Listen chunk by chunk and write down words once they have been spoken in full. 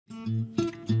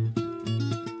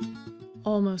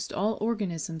Almost all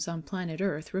organisms on planet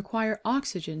Earth require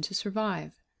oxygen to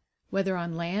survive, whether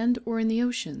on land or in the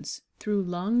oceans, through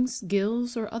lungs,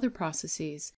 gills, or other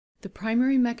processes. The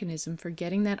primary mechanism for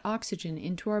getting that oxygen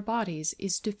into our bodies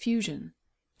is diffusion.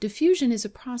 Diffusion is a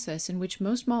process in which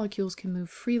most molecules can move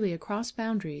freely across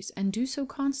boundaries and do so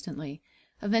constantly,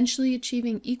 eventually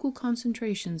achieving equal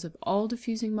concentrations of all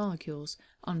diffusing molecules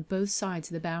on both sides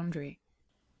of the boundary.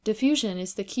 Diffusion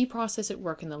is the key process at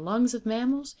work in the lungs of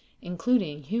mammals,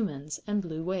 including humans and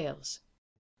blue whales.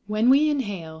 When we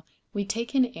inhale, we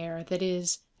take in air that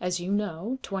is, as you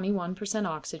know, 21%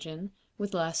 oxygen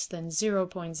with less than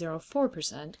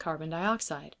 0.04% carbon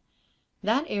dioxide.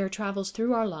 That air travels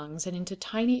through our lungs and into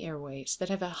tiny airways that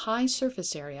have a high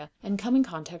surface area and come in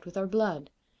contact with our blood.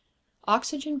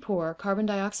 Oxygen-poor, carbon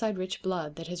dioxide-rich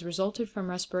blood that has resulted from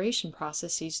respiration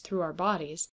processes through our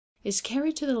bodies is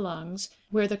carried to the lungs,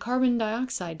 where the carbon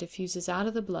dioxide diffuses out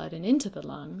of the blood and into the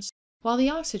lungs, while the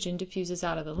oxygen diffuses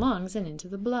out of the lungs and into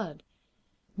the blood.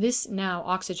 This now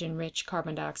oxygen-rich,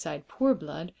 carbon dioxide-poor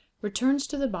blood returns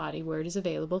to the body where it is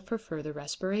available for further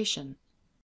respiration.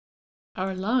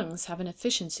 Our lungs have an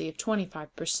efficiency of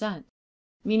 25%,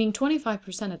 meaning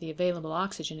 25% of the available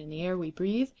oxygen in the air we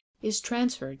breathe is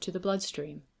transferred to the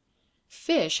bloodstream.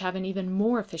 Fish have an even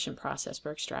more efficient process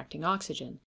for extracting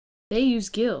oxygen. They use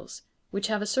gills, which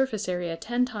have a surface area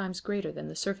 10 times greater than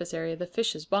the surface area of the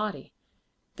fish's body.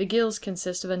 The gills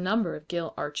consist of a number of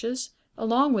gill arches,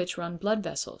 along which run blood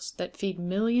vessels that feed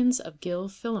millions of gill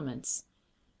filaments.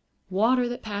 Water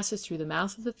that passes through the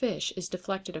mouth of the fish is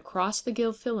deflected across the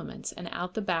gill filaments and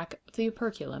out the back of the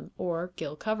operculum, or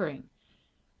gill covering.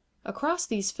 Across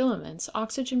these filaments,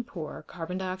 oxygen-poor,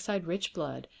 carbon dioxide-rich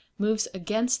blood moves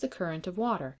against the current of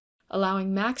water,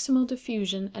 allowing maximal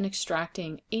diffusion and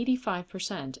extracting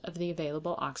 85% of the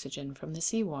available oxygen from the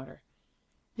seawater.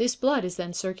 This blood is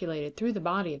then circulated through the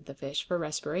body of the fish for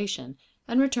respiration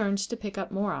and returns to pick up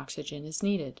more oxygen as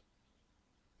needed.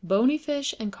 Bony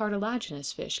fish and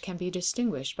cartilaginous fish can be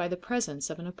distinguished by the presence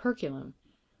of an operculum.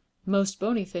 Most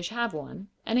bony fish have one,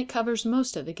 and it covers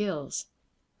most of the gills.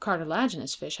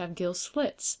 Cartilaginous fish have gill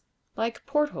slits, like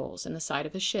portholes in the side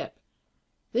of a ship.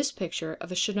 This picture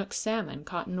of a Chinook salmon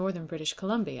caught in northern British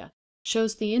Columbia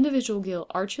shows the individual gill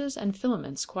arches and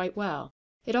filaments quite well.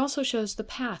 It also shows the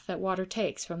path that water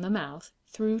takes from the mouth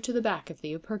through to the back of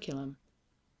the operculum.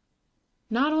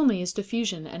 Not only is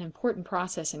diffusion an important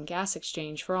process in gas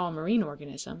exchange for all marine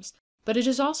organisms, but it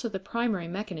is also the primary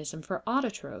mechanism for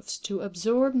autotrophs to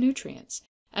absorb nutrients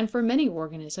and for many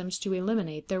organisms to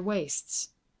eliminate their wastes.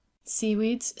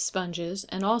 Seaweeds, sponges,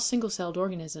 and all single-celled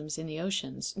organisms in the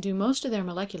oceans do most of their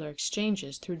molecular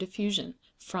exchanges through diffusion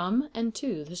from and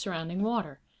to the surrounding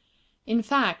water. In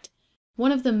fact,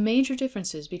 one of the major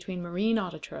differences between marine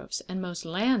autotrophs and most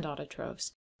land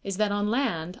autotrophs is that on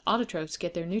land, autotrophs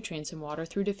get their nutrients and water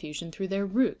through diffusion through their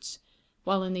roots,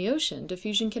 while in the ocean,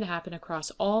 diffusion can happen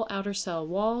across all outer cell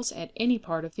walls at any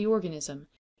part of the organism,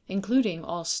 including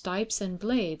all stipes and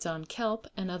blades on kelp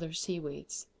and other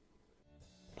seaweeds.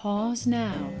 Pause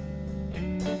now.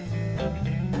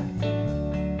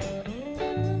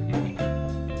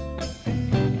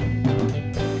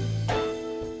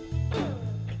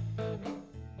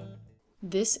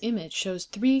 This image shows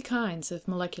 3 kinds of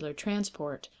molecular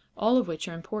transport, all of which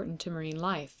are important to marine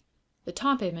life. The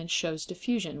top image shows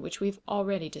diffusion, which we've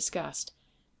already discussed.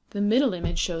 The middle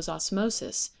image shows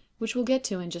osmosis, which we'll get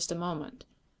to in just a moment.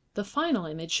 The final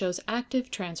image shows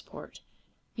active transport.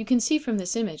 You can see from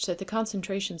this image that the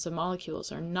concentrations of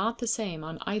molecules are not the same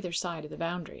on either side of the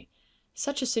boundary.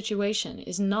 Such a situation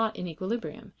is not in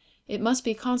equilibrium. It must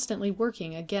be constantly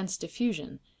working against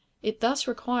diffusion. It thus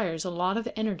requires a lot of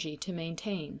energy to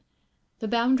maintain. The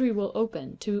boundary will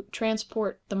open to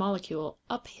transport the molecule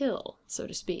uphill, so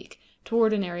to speak,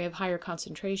 toward an area of higher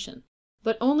concentration,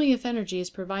 but only if energy is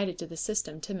provided to the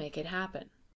system to make it happen.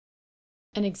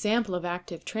 An example of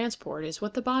active transport is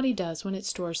what the body does when it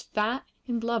stores fat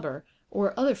in blubber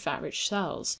or other fat-rich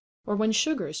cells, or when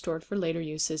sugar is stored for later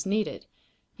use as needed.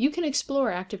 You can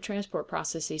explore active transport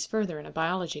processes further in a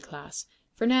biology class.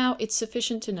 For now, it's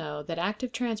sufficient to know that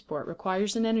active transport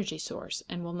requires an energy source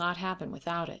and will not happen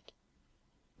without it.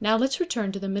 Now let's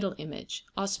return to the middle image,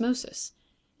 osmosis.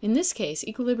 In this case,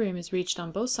 equilibrium is reached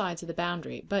on both sides of the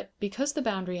boundary, but because the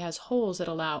boundary has holes that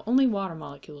allow only water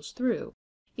molecules through,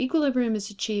 equilibrium is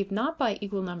achieved not by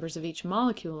equal numbers of each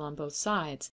molecule on both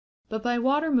sides, but by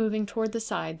water moving toward the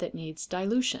side that needs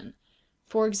dilution.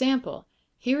 For example,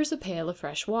 here is a pail of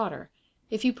fresh water.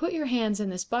 If you put your hands in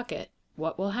this bucket,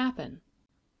 what will happen?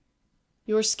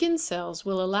 Your skin cells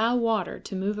will allow water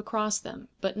to move across them,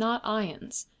 but not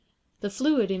ions. The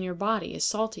fluid in your body is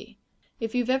salty.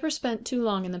 If you've ever spent too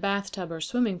long in the bathtub or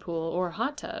swimming pool or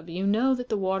hot tub, you know that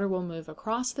the water will move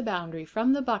across the boundary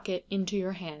from the bucket into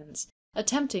your hands,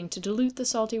 attempting to dilute the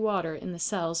salty water in the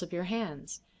cells of your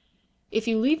hands. If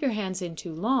you leave your hands in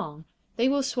too long, they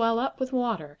will swell up with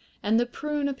water, and the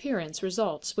prune appearance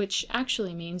results, which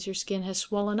actually means your skin has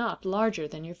swollen up larger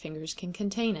than your fingers can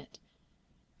contain it.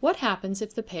 What happens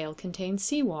if the pail contains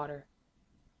seawater?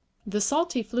 The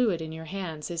salty fluid in your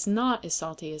hands is not as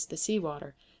salty as the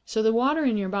seawater, so the water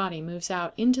in your body moves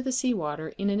out into the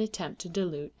seawater in an attempt to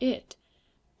dilute it.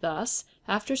 Thus,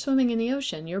 after swimming in the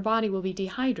ocean, your body will be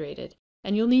dehydrated,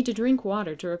 and you'll need to drink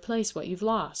water to replace what you've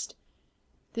lost.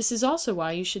 This is also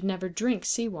why you should never drink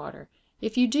seawater.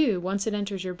 If you do, once it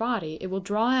enters your body, it will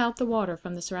draw out the water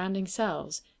from the surrounding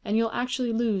cells, and you'll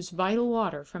actually lose vital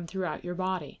water from throughout your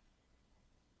body.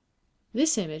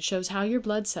 This image shows how your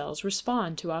blood cells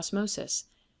respond to osmosis.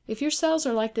 If your cells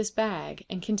are like this bag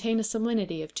and contain a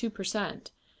salinity of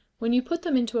 2%, when you put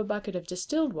them into a bucket of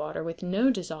distilled water with no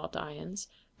dissolved ions,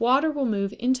 water will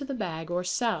move into the bag or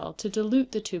cell to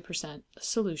dilute the 2%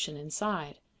 solution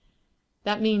inside.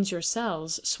 That means your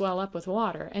cells swell up with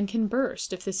water and can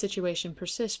burst if the situation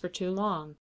persists for too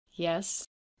long. Yes,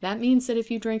 that means that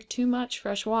if you drink too much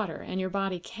fresh water and your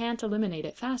body can't eliminate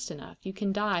it fast enough, you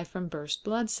can die from burst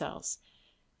blood cells.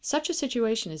 Such a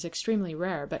situation is extremely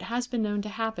rare, but has been known to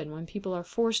happen when people are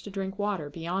forced to drink water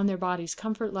beyond their body's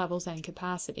comfort levels and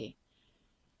capacity.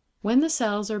 When the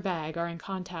cells or bag are in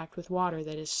contact with water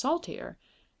that is saltier,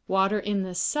 water in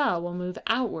the cell will move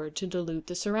outward to dilute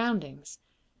the surroundings.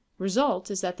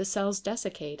 Result is that the cells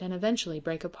desiccate and eventually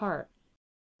break apart.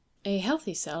 A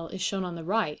healthy cell is shown on the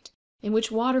right, in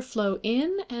which water flow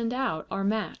in and out are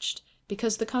matched,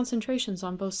 because the concentrations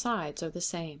on both sides are the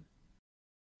same.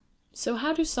 So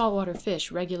how do saltwater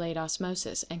fish regulate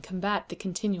osmosis and combat the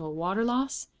continual water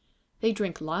loss? They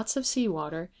drink lots of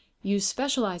seawater, use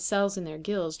specialized cells in their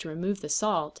gills to remove the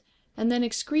salt, and then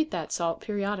excrete that salt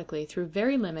periodically through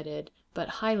very limited,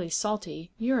 but highly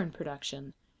salty, urine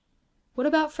production. What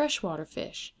about freshwater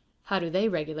fish? How do they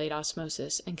regulate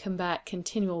osmosis and combat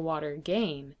continual water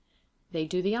gain? They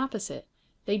do the opposite.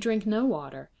 They drink no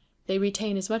water. They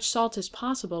retain as much salt as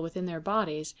possible within their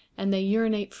bodies, and they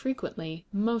urinate frequently,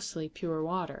 mostly pure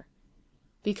water.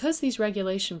 Because these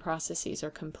regulation processes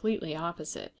are completely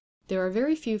opposite, there are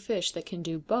very few fish that can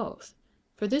do both.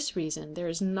 For this reason, there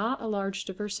is not a large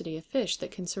diversity of fish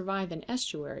that can survive in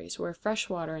estuaries where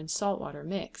freshwater and saltwater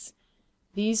mix.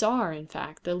 These are, in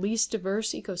fact, the least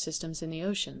diverse ecosystems in the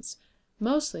oceans,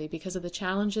 mostly because of the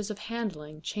challenges of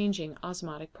handling changing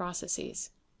osmotic processes.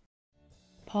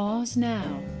 Pause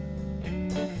now.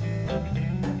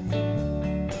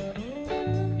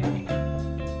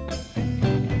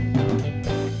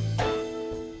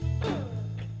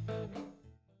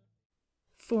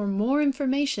 For more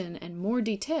information and more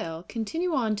detail,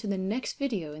 continue on to the next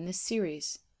video in this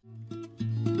series.